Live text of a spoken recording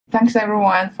Thanks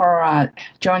everyone for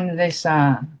joining this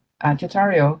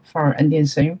tutorial for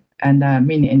ndnSIM and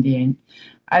Mini-NDN.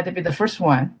 I'd be the first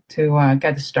one to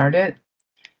get started,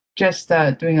 just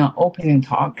doing an opening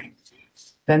talk.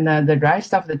 Then the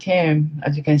rest of the team,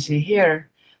 as you can see here,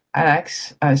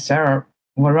 Alex, Sarah,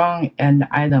 Warren, and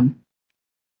Adam,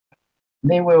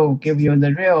 they will give you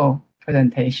the real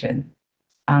presentation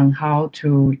on how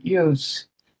to use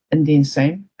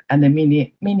ndnSIM and the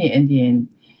Mini-NDN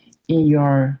in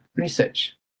your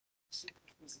research.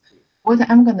 What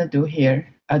I'm going to do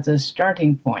here as a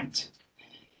starting point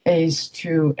is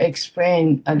to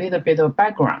explain a little bit of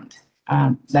background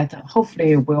that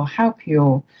hopefully will help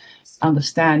you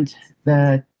understand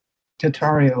the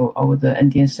tutorial of the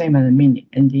ndnSIM and the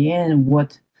Mini-NDN,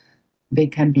 what they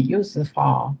can be used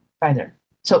for better.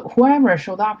 So whoever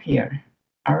showed up here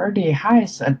already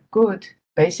has a good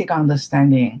basic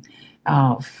understanding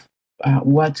of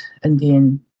what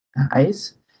NDN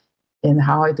is and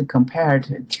how it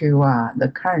compared to the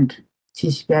current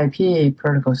TCP/IP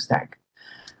protocol stack.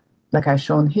 Like I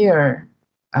shown here,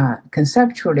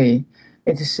 conceptually,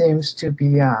 it seems to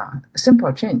be a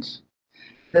simple change.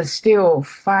 There's still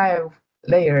 5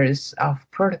 layers of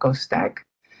protocol stack.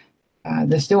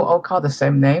 They still all call the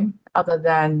same name, other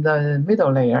than the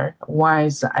middle layer. One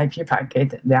is the IP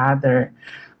packet, the other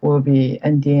will be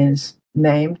NDN's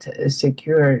named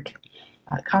secured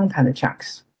content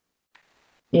chunks.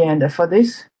 And for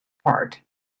this part,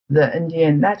 the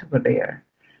NDN network layer,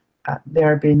 there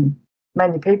have been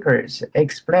many papers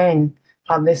explain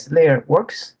how this layer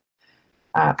works.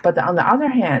 But on the other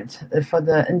hand, for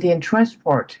the NDN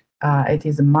transport, it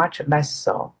is much less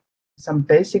so. Some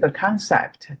basic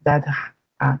concept that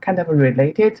are kind of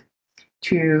related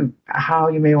to how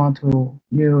you may want to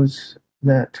use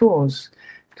the tools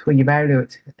to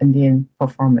evaluate NDN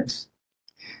performance.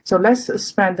 So let's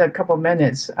spend a couple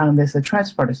minutes on this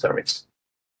transport service.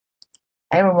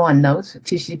 Everyone knows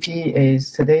TCP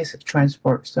is today's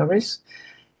transport service.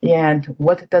 And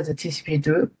what does the TCP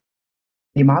do?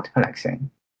 Demultiplexing.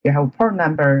 You have a port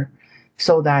number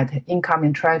so that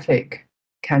incoming traffic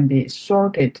can be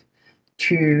sorted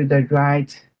to the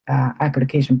right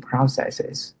application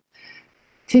processes.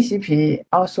 TCP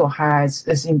also has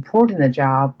this important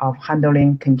job of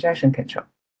handling congestion control.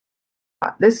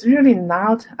 This is really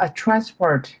not a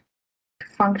transport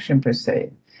function per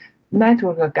se.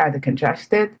 Network got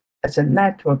congested, it's a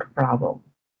network problem.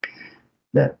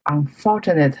 The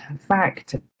unfortunate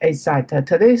fact is that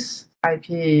today's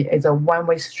IP is a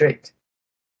one-way street.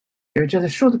 You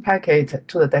just shoot the packet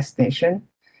to the destination.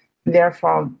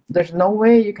 Therefore, there's no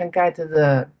way you can get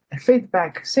the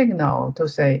feedback signal to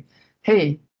say,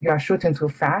 hey, you are shooting too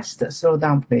fast, slow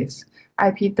down, please.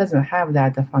 IP doesn't have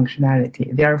that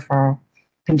functionality. Therefore,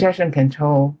 congestion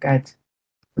control gets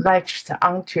latched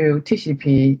onto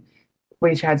TCP,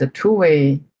 which has a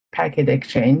two-way packet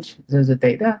exchange. There's the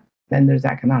data, then there's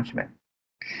acknowledgement.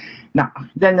 Now,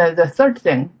 then the third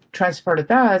thing transport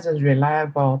does is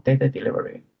reliable data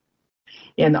delivery.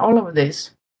 And all of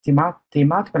this,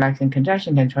 demultiplexing,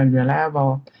 congestion control, and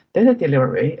reliable data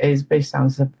delivery is based on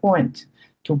the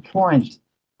point-to-point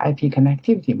IP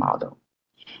connectivity model.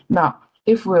 Now,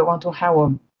 if we want to have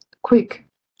a quick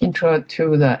intro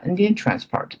to the NDN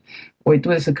transport, we do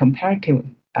this comparative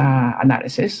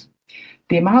analysis.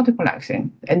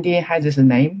 Demultiplexing, NDN has this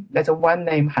name, that's a one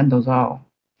name handles all.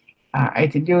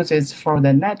 It uses for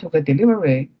the network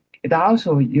delivery. It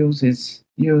also used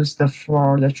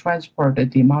for the transport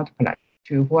demultiplex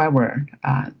to whoever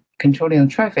controlling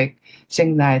the traffic,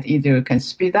 saying that either you can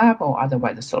speed up or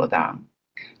otherwise slow down.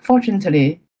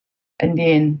 Fortunately,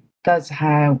 NDN does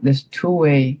have this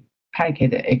two-way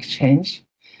packet exchange,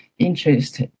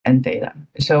 interest and data.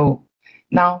 So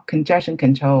now congestion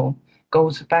control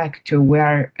goes back to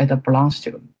where it belongs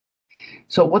to.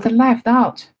 So what left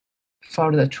out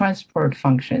for the transport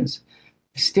functions,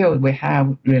 still we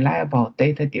have reliable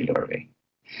data delivery.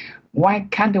 Why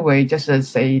can't we just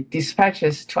say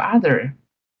dispatches to other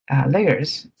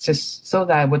layers just so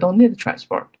that we don't need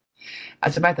transport?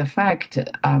 As a matter of fact,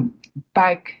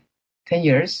 back 10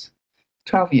 years,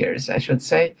 12 years, I should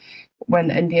say, when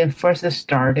NDN first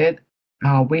started,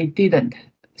 we didn't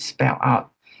spell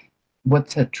out what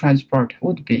the transport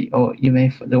would be, or even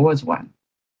if there was one.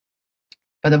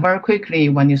 But very quickly,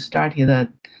 when you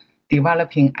started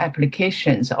developing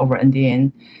applications over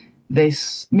NDN,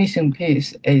 this missing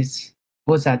piece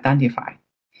was identified.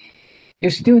 You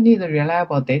still need a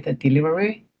reliable data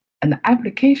delivery, and the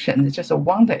application just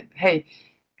wanted, hey,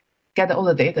 get all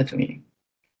the data to me.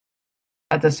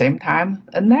 At the same time,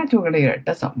 a network layer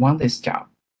doesn't want this job.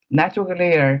 Network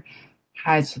layer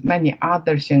has many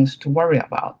other things to worry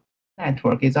about.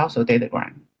 Network is also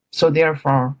datagram. So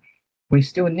therefore, we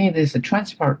still need this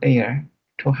transport layer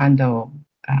to handle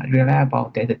reliable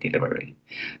data delivery.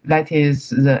 That is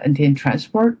the NDN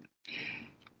transport.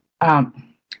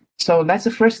 So let's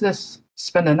first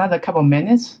spend another couple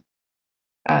minutes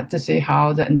to see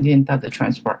how the NDN does the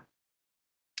transport.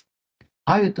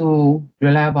 How you do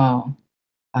reliable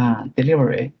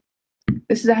delivery.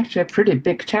 This is actually a pretty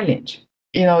big challenge.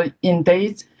 In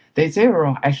day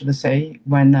zero, I should say,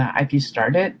 when IP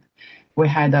started, we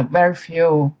had very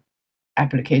few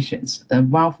applications.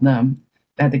 And one of them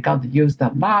that got used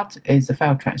a lot is the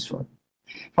file transfer.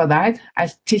 For that,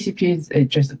 TCP is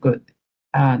just good.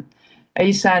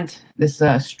 I sent this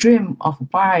stream of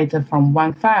byte from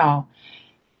one file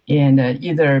and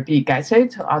either B gets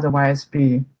it, otherwise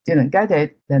B didn't get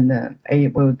it, then A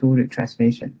will do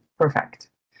retransmission. Perfect.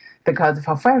 Because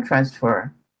for file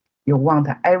transfer, you want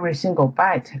every single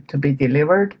byte to be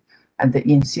delivered and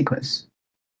in sequence.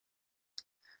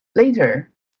 Later,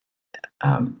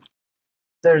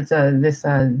 there's this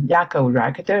Yakov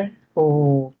writer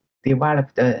who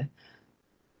developed the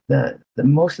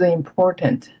most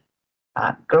important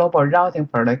global routing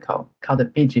protocol called the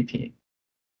BGP.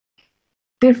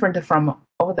 Different from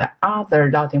all the other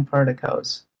routing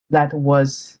protocols that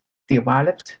was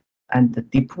developed and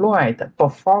deployed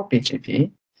before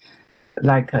BGP,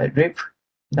 like RIP,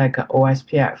 like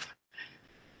OSPF.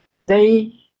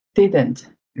 They didn't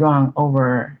run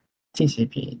over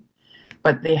TCP,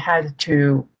 but they had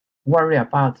to worry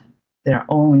about their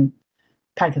own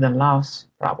packet loss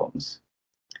problems.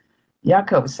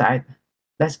 Yakov said,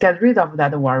 let's get rid of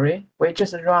that worry. We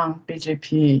just run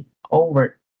BGP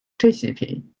over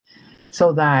TCP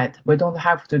so that we don't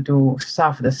have to do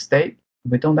solve the state.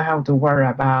 We don't have to worry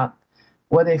about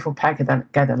what if a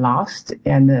packet get lost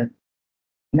and the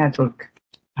network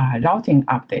routing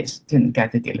updates didn't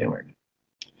get delivered.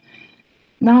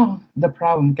 Now the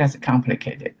problem gets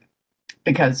complicated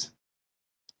because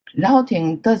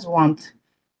routing does want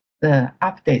the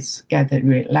updates get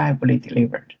reliably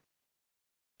delivered.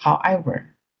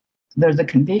 However, there's a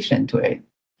condition to it.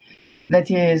 That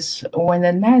is, when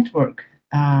the network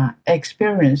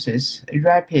experiences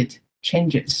rapid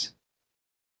changes,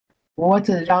 what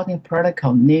the routing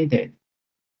protocol needed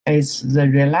is the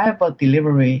reliable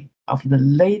delivery of the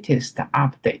latest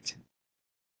update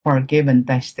for a given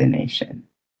destination.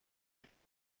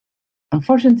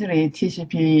 Unfortunately,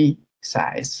 TCP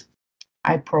says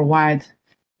I provide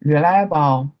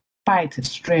reliable byte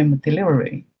stream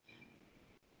delivery,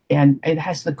 and it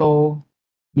has to go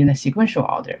in a sequential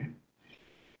order.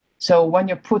 So when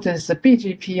you put this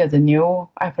BGP as a new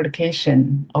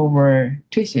application over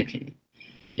TCP,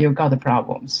 you got the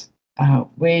problems. I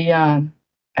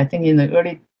think in the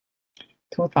early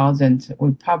 2000s,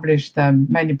 we published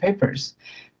many papers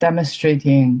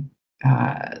demonstrating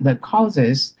the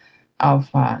causes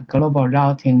of global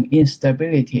routing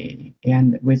instability,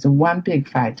 and with one big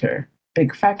factor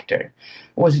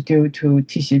was due to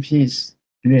TCP's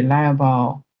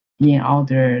reliable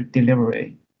in-order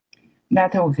delivery.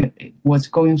 Network was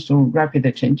going through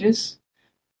rapid changes,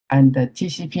 and the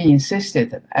TCP insisted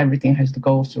that everything has to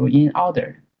go through in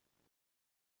order.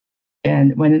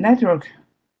 And when the network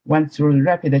went through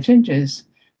rapid changes,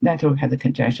 network had the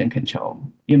congestion control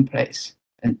in place.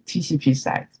 And TCP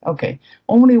said, okay,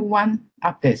 only one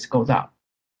update goes out,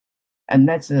 and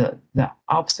that's the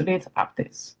obsolete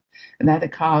updates. And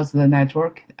that caused the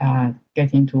network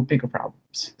get into bigger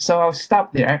problems. So I'll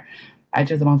stop there. I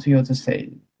just want you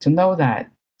to know that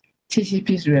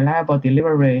TCP's reliable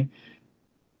delivery,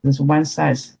 this one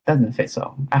size doesn't fit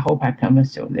all. I hope I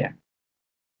convinced you there.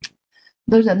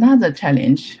 There's another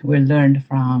challenge we learned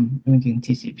from using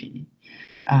TCP,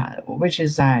 which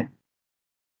is that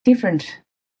different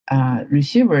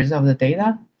receivers of the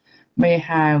data may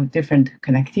have different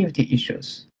connectivity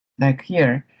issues. Like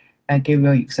here, I give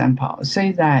you an example.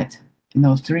 Say that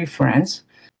three friends,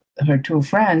 her two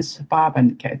friends, Bob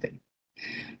and Kathy.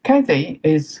 Kathy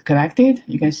is connected.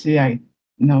 You can see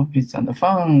it's on the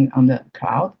phone, on the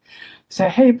cloud. Say,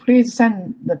 hey, please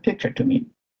send the picture to me.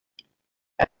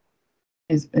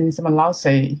 And someone else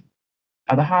say,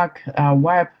 ad hoc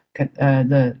web,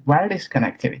 the wireless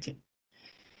connectivity.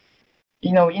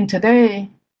 In today,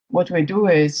 what we do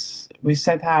is we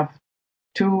set up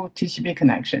two TCP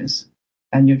connections,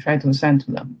 and you try to send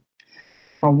to them.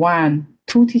 For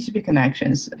two TCP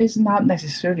connections is not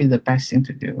necessarily the best thing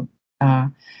to do.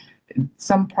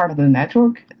 Some part of the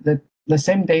network, the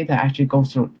same data actually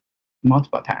goes through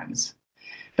multiple times.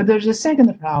 But there's a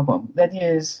second problem, that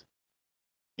is,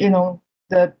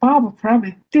 the Bob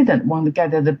probably didn't want to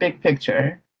get the big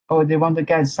picture, or they want to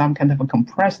get some kind of a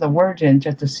compressed version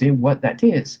just to see what that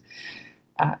is.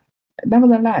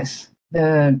 Nevertheless,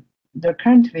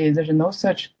 currently there's no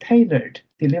such tailored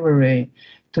delivery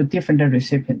to different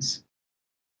recipients.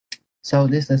 So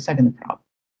this is the second problem.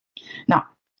 Now,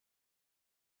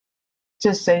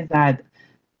 just say that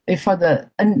if for the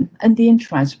NDN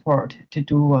transport to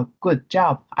do a good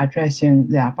job addressing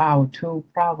the above two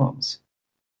problems,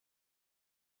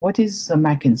 what is the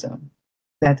mechanism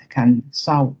that can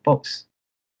solve both?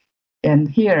 And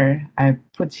here I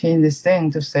put in this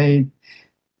thing to say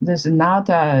there's not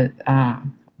a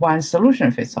one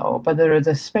solution fits all, but there is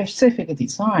a specific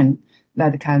design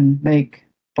that can make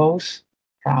both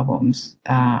problems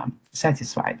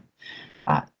satisfied.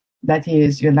 That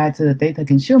is, you let the data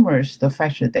consumers to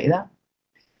fetch the data.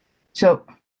 So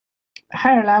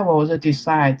higher levels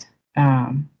decide,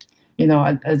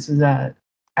 as the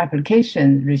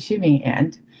application receiving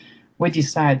end, we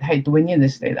decide, hey, do we need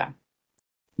this data?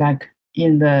 Like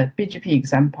in the BGP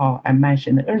example I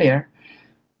mentioned earlier,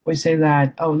 we say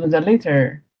that, oh, the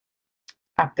later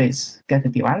updates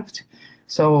get developed.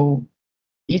 So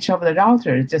each of the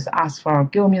routers just asks for,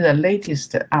 give me the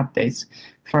latest updates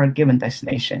for a given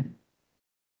destination.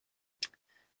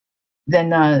 Then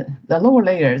the lower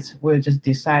layers will just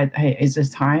decide, hey, is this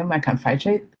time I can fetch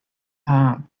it?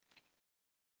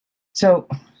 So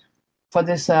for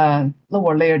this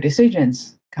lower layer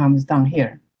decisions comes down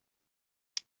here.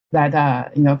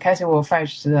 That Cassie will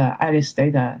fetch the Alice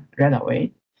data right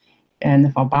away,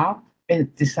 and for Bob,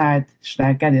 it decides should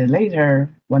I get it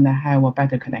later when I have a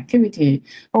better connectivity,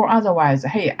 or otherwise,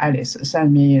 hey Alice,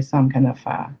 send me some kind of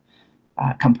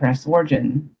compressed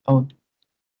version of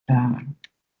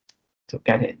to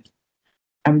get it.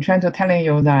 I'm trying to tell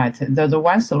you that there's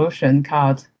one solution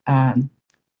called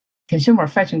consumer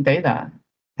fetching data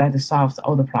that solves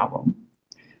all the problem,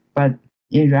 but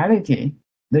in reality,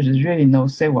 there's really no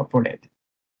silver bullet.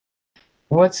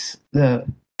 What's the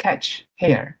catch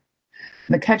here?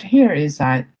 The catch here is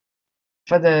that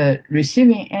for the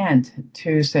receiving end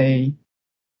to say,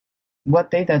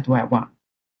 what data do I want?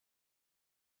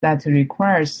 That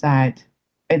requires that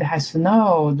it has to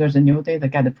know there's a new data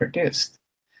get produced.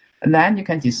 And then you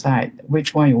can decide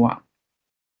which one you want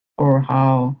or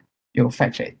how you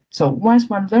fetch it. So once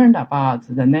one learned about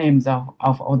the names of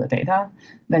all the data,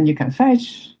 then you can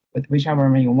fetch with whichever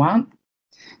one you want.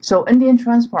 So NDN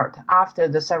transport, after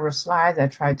the several slides, I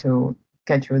try to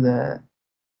get you the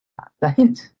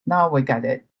hint. Now we get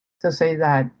it to say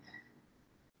that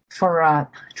for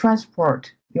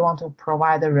transport, you want to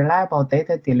provide a reliable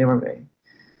data delivery.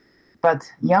 But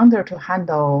in order to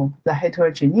handle the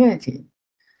heterogeneity,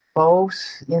 both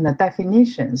in the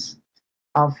definitions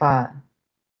of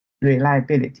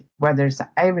reliability, whether it's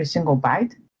every single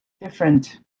byte,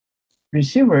 different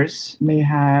receivers may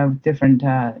have different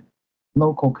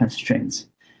local constraints,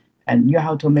 and you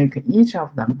have to make each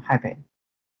of them happy.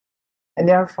 And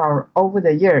therefore, over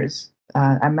the years,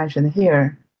 I mentioned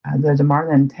here, there's more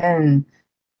than 10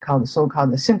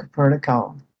 so-called sync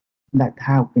protocol that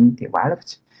have been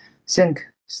developed. Sync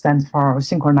stands for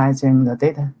synchronizing the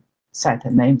data set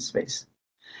namespace.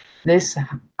 This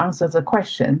answers the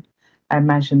question I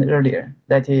mentioned earlier.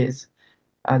 That is,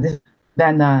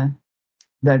 then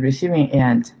the receiving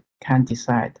end can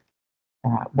decide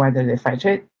whether they fetch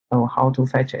it or how to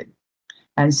fetch it.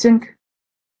 And sync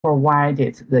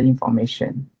provided the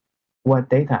information, what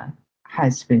data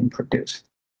has been produced.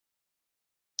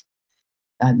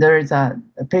 There is a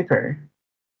paper,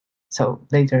 so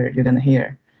later you're going to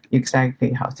hear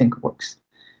exactly how sync works.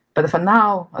 But for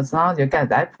now, as long as you get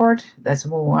that part, let's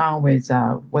move on with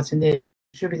what's in the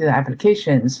distributed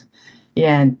applications.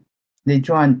 And they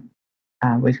join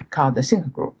we call the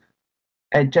sync group,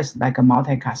 just like a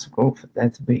multicast group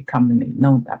that we commonly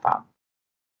know about.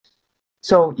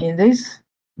 So in this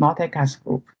multicast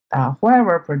group,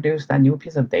 whoever produced a new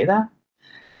piece of data,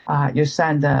 you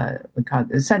send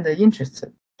send the interest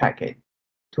packet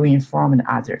to inform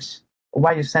the others.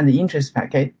 Why you send the interest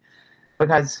packet?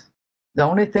 Because the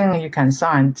only thing you can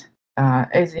send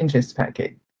is interest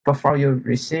packet before you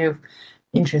receive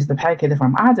interest packet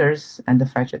from others and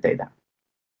fetch the data.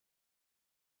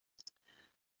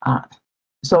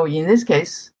 So in this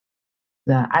case,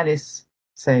 the Alice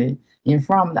say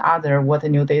inform the other what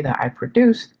new data I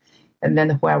produced, and then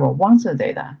whoever wants the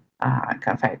data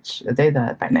can fetch the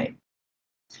data by name.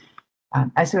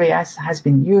 SVS has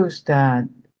been used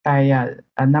by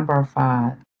a number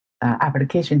of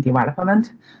application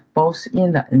development, both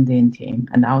in the NDN team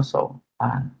and also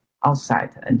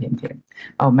outside the NDN team.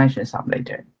 I'll mention some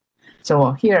later.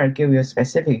 So here I'll give you a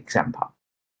specific example.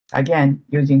 Again,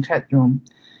 using chat room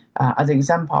as an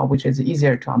example, which is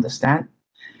easier to understand.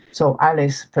 So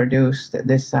Alice produced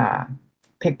this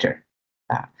picture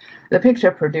The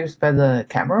picture produced by the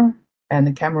camera, and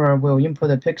the camera will input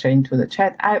the picture into the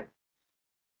chat app.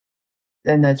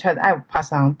 Then the chat app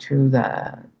pass on to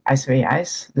the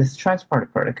SVS, this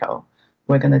transport protocol.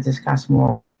 We're going to discuss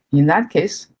more. In that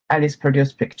case, Alice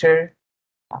produced picture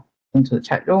into the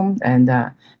chat room and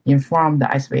informed the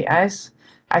SVS.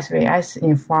 SVS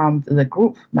informed the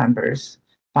group members,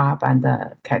 Bob and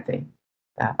Kathy,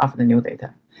 of the new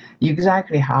data.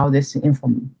 Exactly how this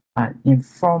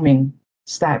informing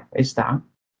step is done.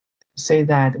 Say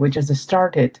that we just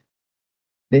started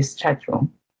this chat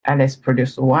room. Alice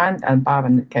produced one, and Bob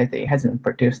and Kathy hasn't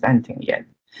produced anything yet.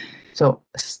 So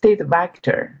state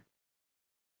vector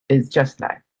is just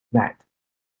like that.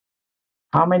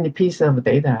 How many pieces of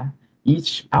data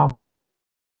each of,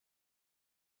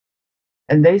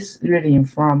 and this really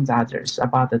informs others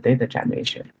about the data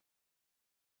generation.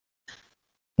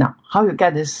 Now, how you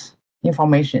get this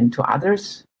information to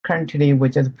others? Currently, we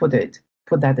just put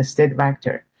that state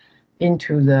vector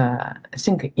into the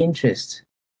sync interest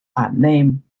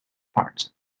name part.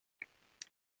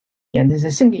 And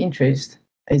this sync interest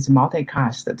is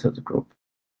multicast to the group.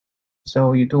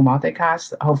 So you do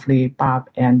multicast, hopefully Bob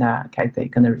and Kathy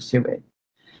gonna receive it.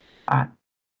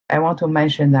 I want to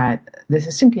mention that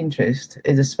this sync interest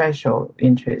is a special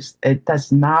interest. It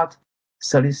does not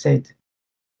solicit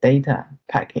data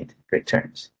packet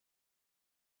returns.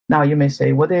 Now you may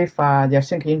say, what if their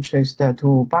sync interest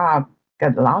to Bob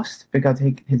get lost because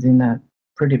he's in a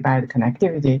pretty bad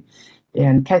connectivity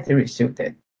and Kathy received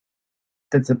it?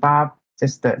 Does Bob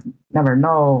just never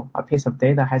know a piece of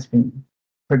data has been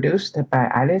produced by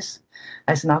Alice?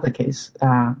 That's not the case.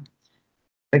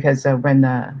 Because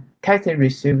when Kathy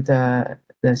received the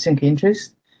sync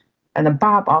interest, and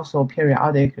Bob also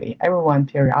everyone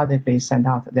periodically sent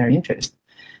out their interest.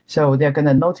 So they're going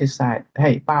to notice that,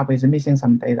 hey, Bob is missing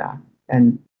some data.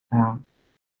 And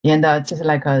just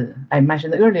like I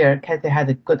mentioned earlier, Kathy had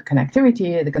a good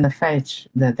connectivity. They're going to fetch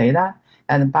the data.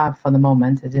 And Bob, for the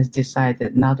moment, just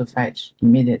decided not to fetch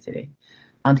immediately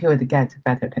until it gets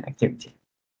better connectivity.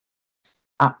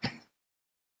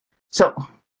 So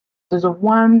there's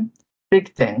one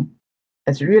big thing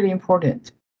that's really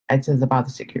important. It's about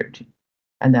security.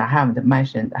 And I haven't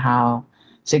mentioned how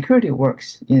security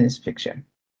works in this picture.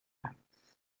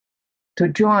 To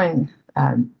join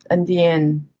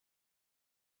NDN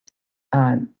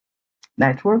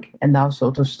network and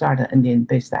also to start an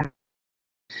NDN-based app,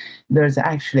 there's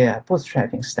actually a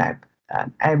bootstrapping step.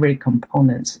 Every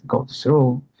component goes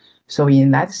through. So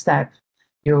in that step,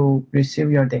 you receive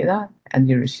your data and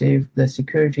you receive the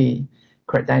security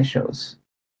credentials,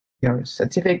 your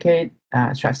certificate,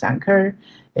 trust anchor,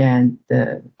 and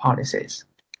the policies.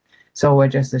 So we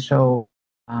just show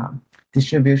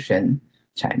distribution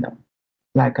channel.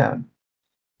 Like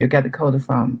you get the code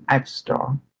from App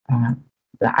Store.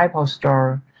 The Apple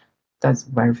Store does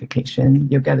verification.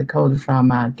 You get the code from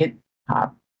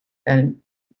GitHub, and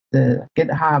the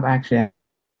GitHub actually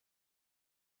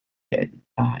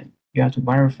you have to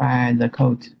verify the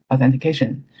code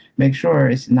authentication. Make sure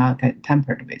it's not get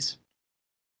tampered with.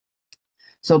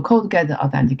 So code gets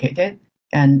authenticated,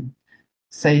 and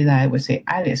say that we say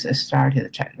Alice started the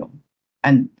chat room,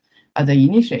 and as the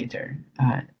initiator,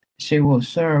 she will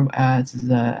serve as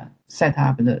the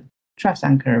setup the trust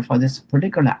anchor for this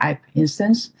particular app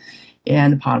instance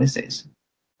and policies.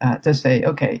 To say,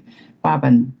 okay, Bob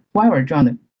and whoever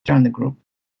join the group,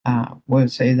 will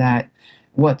say that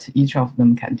what each of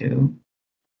them can do.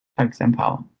 For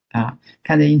example,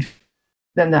 then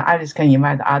the Alice can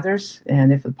invite others,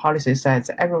 and if the policy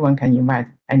says everyone can invite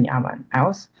anyone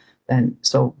else, then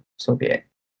so be it.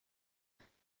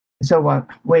 So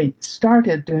we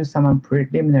started doing some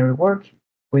preliminary work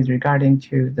with regarding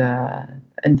to the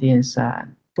NDN's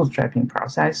bootstrapping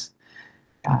process.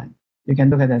 You can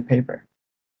look at that paper.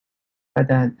 But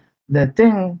the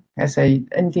thing, as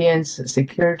NDN's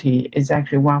security is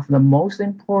actually one of the most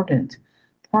important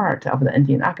part of the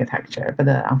NDN architecture. But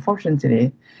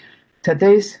unfortunately,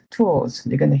 today's tools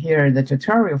you're going to hear the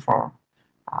tutorial for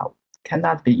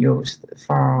cannot be used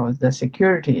for the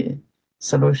security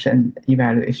solution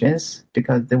evaluations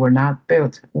because they were not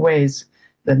built with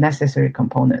the necessary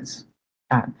components.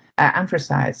 I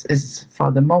emphasize is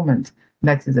for the moment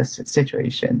that is the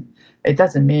situation. It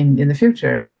doesn't mean in the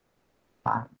future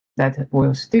that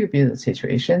will still be the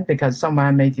situation because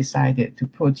someone may decide to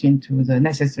put into the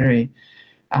necessary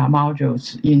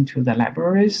modules into the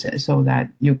libraries so that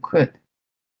you could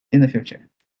in the future.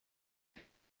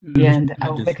 And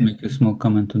I'll just make a small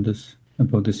comment on this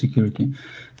about the security.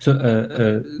 So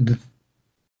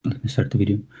let me start the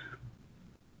video.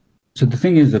 So the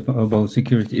thing is about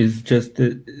security is just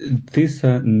this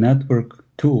network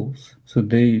tools. So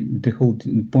the whole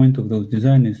point of those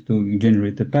design is to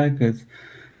generate the packets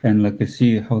and like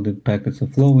see how the packets are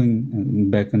flowing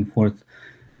back and forth.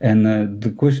 And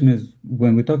the question is,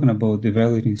 when we're talking about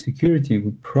evaluating security,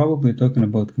 we're probably talking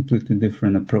about completely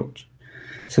different approach.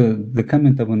 So the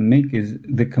comment I want to make is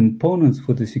the components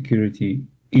for the security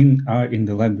are in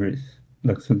the libraries.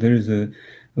 Like, so there is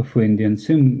for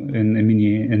ndnSIM and a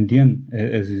Mini-NDN,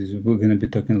 as we're going to be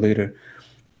talking later.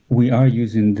 We are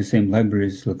using the same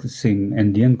libraries, like the same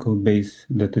NDN code base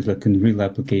that is like in real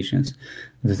applications.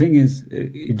 The thing is,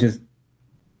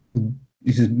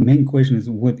 this main question is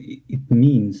what it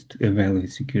means to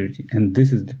evaluate security, and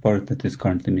this is the part that is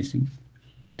currently missing.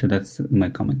 So that's my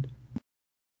comment.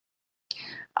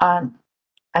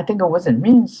 I think what it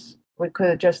means, we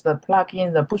could just plug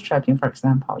in the bootstrapping, for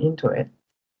example, into it,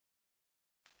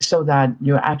 so that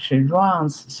you actually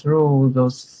runs through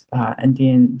those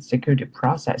NDN security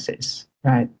processes,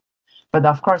 right? But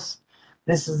of course,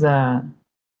 this is I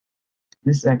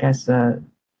guess the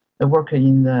work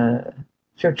in the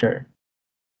future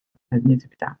that needs to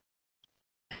be done.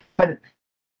 But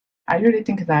I really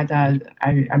think that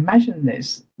I mentioned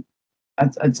this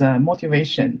as a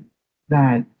motivation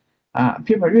that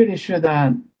people really should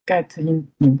get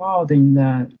involved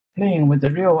in playing with the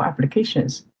real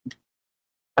applications.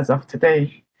 As of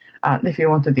today, if you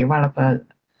want to develop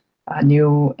a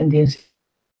new NDN,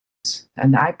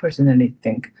 and I personally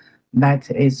think that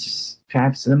is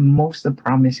perhaps the most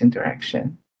promising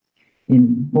direction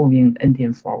in moving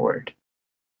NDN forward.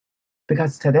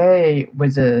 Because today,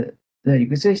 with the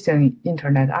existing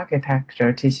internet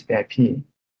architecture TCP/IP,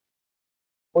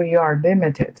 we are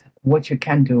limited what you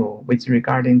can do with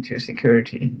regarding to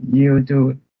security. You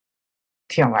do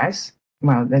TLS,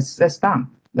 well, that's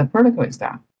done. The protocol is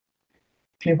done.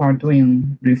 People are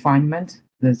doing refinement.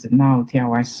 There's now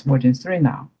TLS version 3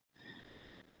 now.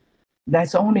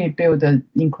 That's only build an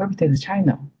encrypted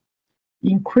channel.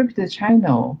 Encrypted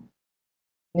channel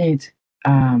need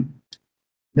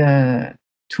the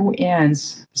two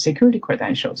ends security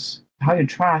credentials. How you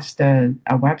trust a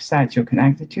website you're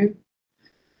connected to.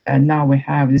 And now we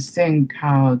have this thing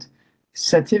called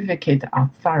certificate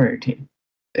authority.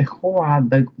 Who are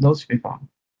those people?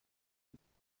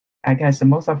 I guess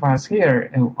most of us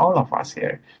here, all of us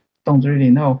here, don't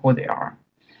really know who they are.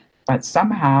 But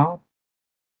somehow,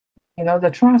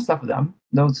 the trust of them,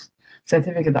 those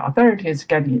certificate authorities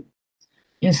get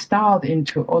installed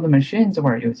into all the machines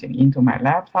we're using, into my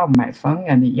laptop, my phone,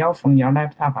 and your phone, your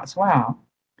laptop as well.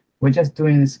 We're just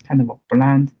doing this kind of a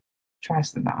blind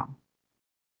trust now.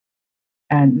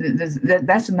 And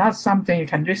that's not something you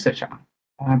can research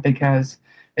on because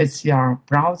it's your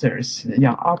browsers,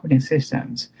 your operating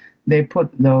systems. They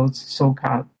put those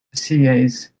so-called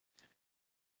CAs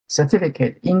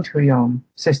certificate into your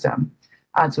system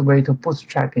as a way to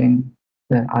bootstrapping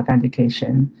the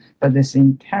authentication, but it's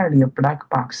entirely a black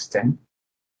box thing.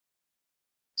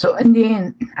 So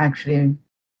NDN actually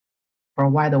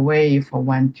provide a way for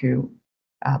one to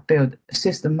build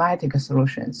systematic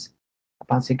solutions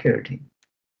about security.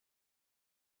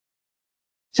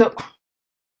 So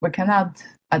we cannot,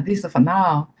 at least for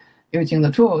now, using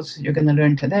the tools you're going to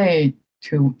learn today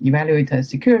to evaluate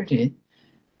security,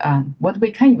 what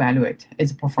we can evaluate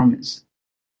is performance.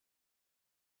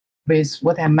 With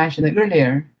what I mentioned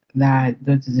earlier, that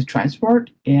there's the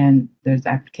transport and there's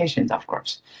applications, of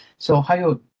course. So how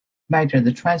you measure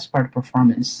the transport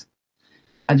performance?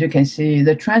 As you can see,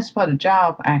 the transport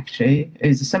job actually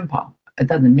is simple. It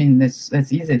doesn't mean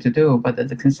that's easy to do, but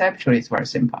the conceptually is very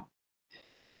simple.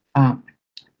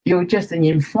 You just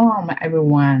inform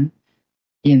everyone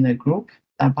in the group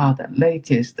about the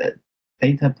latest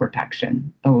data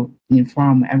protection, or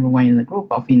inform everyone in the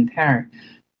group of entire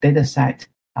data set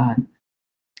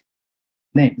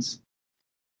names.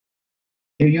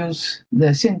 You use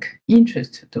the sync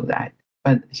interest to do that,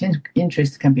 but sync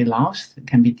interest can be lost,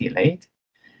 can be delayed.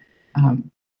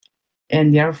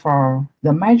 And therefore,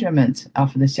 the measurement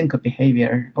of the sync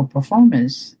behavior or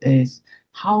performance is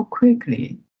how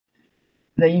quickly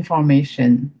the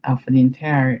information of the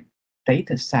entire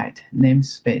data set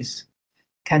namespace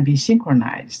can be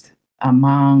synchronized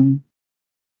among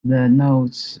the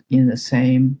nodes in the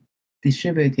same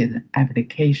distributed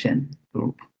application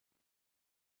group.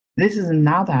 This is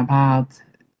not about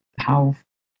how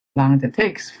long it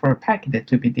takes for a packet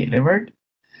to be delivered,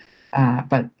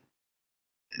 but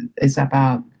it's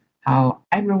about how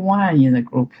everyone in the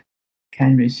group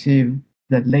can receive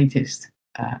the latest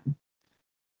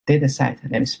data set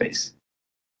namespace.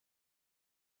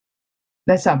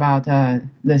 That's about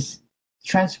this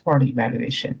transport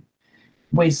evaluation.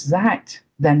 With that,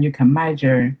 then you can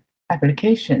measure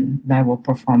application level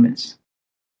performance.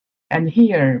 And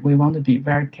here we want to be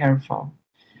very careful.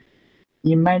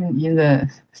 In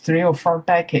the 3 or 4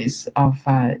 decades of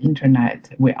internet,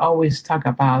 we always talk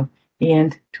about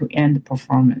end-to-end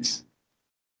performance.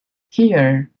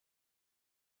 Here,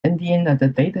 in the end of the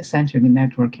data-centric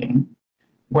networking,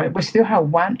 we still have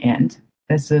one end.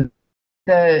 It's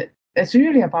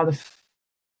really about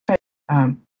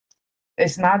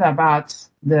it's not about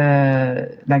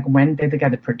when data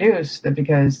get produced,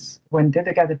 because when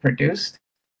data get produced,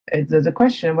 the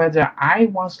question whether I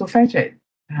want to fetch it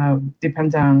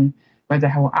depends on whether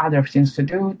I have other things to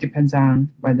do, depends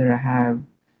on whether I have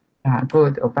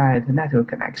good or bad network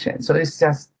connection. So it's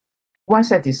just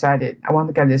once I decided I want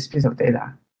to get this piece of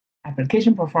data,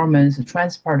 application performance,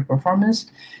 transport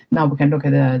performance, now we can look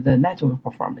at the network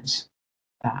performance.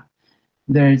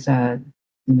 There's a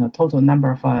total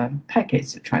number of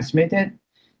packets transmitted,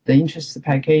 the interest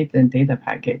packet and data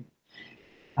packet.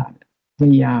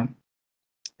 We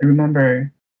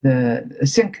remember the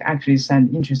sync actually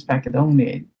send interest packet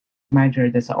only, measure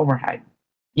this overhead.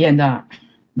 And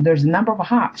there's a number of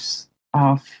hops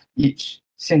of each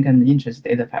sync and interest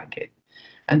data packet.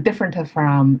 And different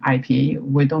from IP,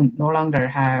 we no longer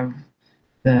have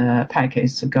the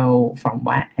packets go from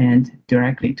one end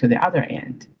directly to the other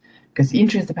end, because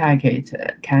interest packet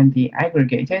can be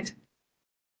aggregated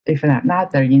if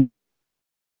another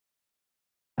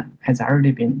has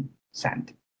already been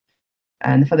sent.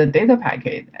 And for the data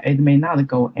packet, it may not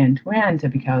go end to end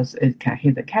because it can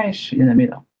hit the cache in the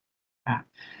middle.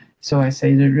 So I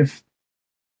say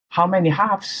how many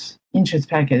hops interest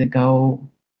packet go,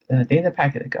 data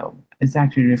packet go, it's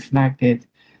actually reflected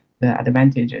the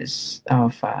advantages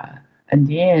of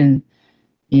NDN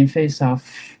in face of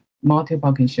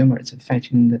multiple consumers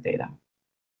fetching the data.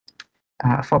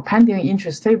 For pending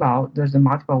interest table, there's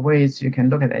multiple ways you can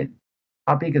look at it.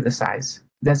 How big is the size?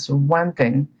 That's one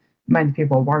thing many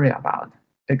people worry about,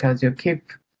 because you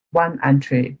keep one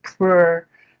entry per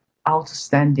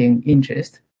outstanding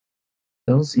interest,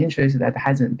 those interests that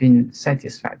hasn't been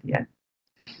satisfied yet.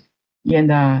 And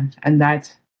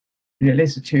that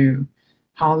relates to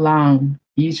how long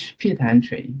each pit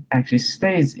entry actually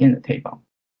stays in the table.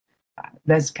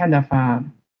 That's kind of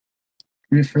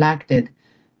reflected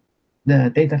the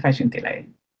data fetching delay.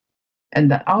 And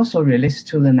that also relates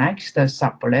to the next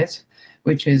sub-bullet,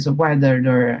 which is whether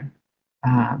the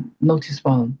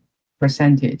noticeable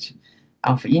percentage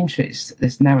of interest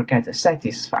is never get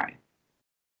satisfied.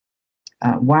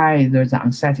 Why there's an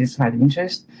unsatisfied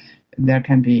interest? There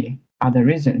can be other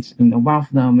reasons. One of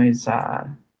them is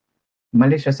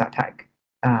malicious attack,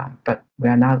 but we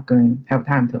are not going to have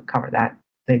time to cover that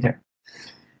later.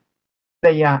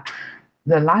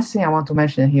 The last thing I want to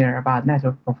mention here about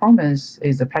network performance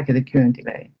is the packet queuing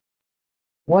delay.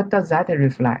 What does that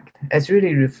reflect? It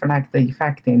really reflects the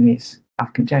effectiveness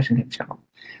of congestion control.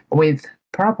 With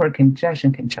proper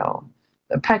congestion control,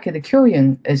 the packet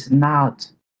queuing is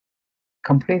not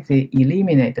completely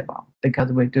eliminatable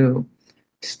because we do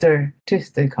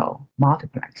statistical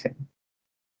multiplexing.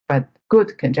 But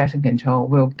good congestion control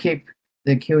will keep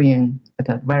the queuing at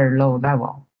a very low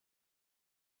level.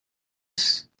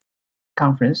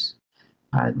 Conference,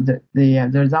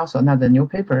 there's also another new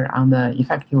paper on the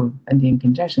effective NDN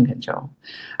congestion control.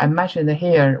 I mentioned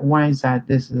here one is that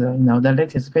this is the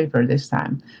latest paper this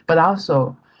time, but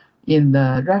also in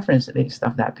the reference list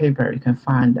of that paper you can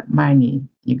find many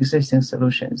existing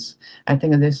solutions. I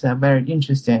think this is a very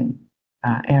interesting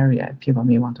area people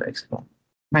may want to explore.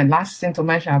 My last thing to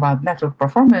mention about network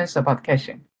performance about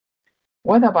caching.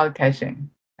 What about caching?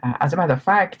 As a matter of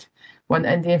fact, when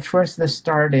NDN first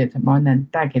started more than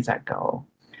decades ago,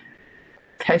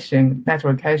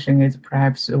 network caching is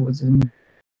perhaps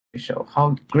show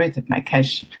how great my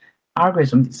cache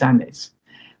algorithm design is.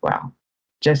 Well,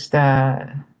 just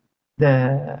the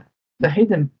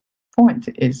hidden point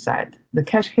is that the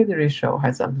cache hit ratio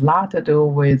has a lot to do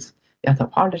with the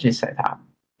topology setup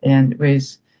and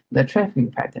with the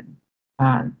traffic pattern.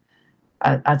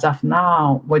 As of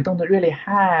now, we don't really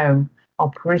have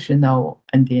operational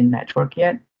NDN network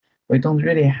yet. We don't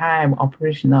really have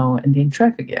operational NDN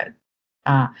traffic yet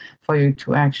for you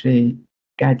to actually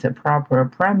get the proper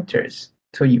parameters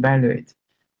to evaluate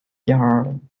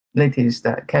your latest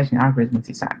caching algorithm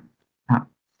design.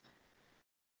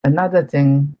 Another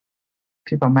thing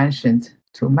people mentioned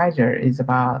to measure is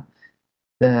about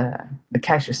the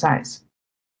cache size.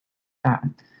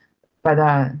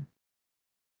 But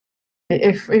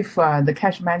if the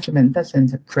cache management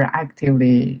doesn't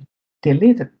proactively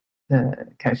delete the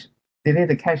cache,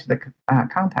 the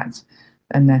contents,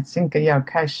 and I think your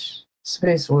cache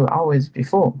space will always be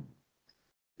full.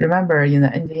 Remember, in the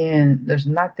NDN, there's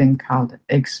nothing called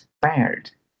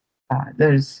expired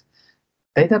there's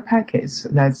data packets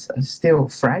that's still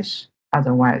fresh,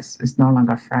 otherwise it's no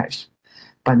longer fresh,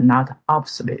 but not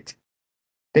obsolete.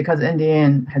 Because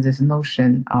NDN has this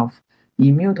notion of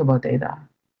immutable data.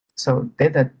 So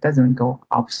data doesn't go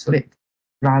obsolete.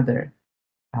 Rather,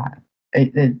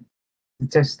 it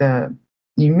just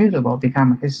immutable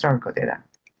become historical data.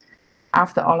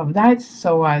 After all of that,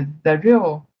 so the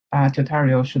real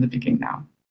tutorial should begin now.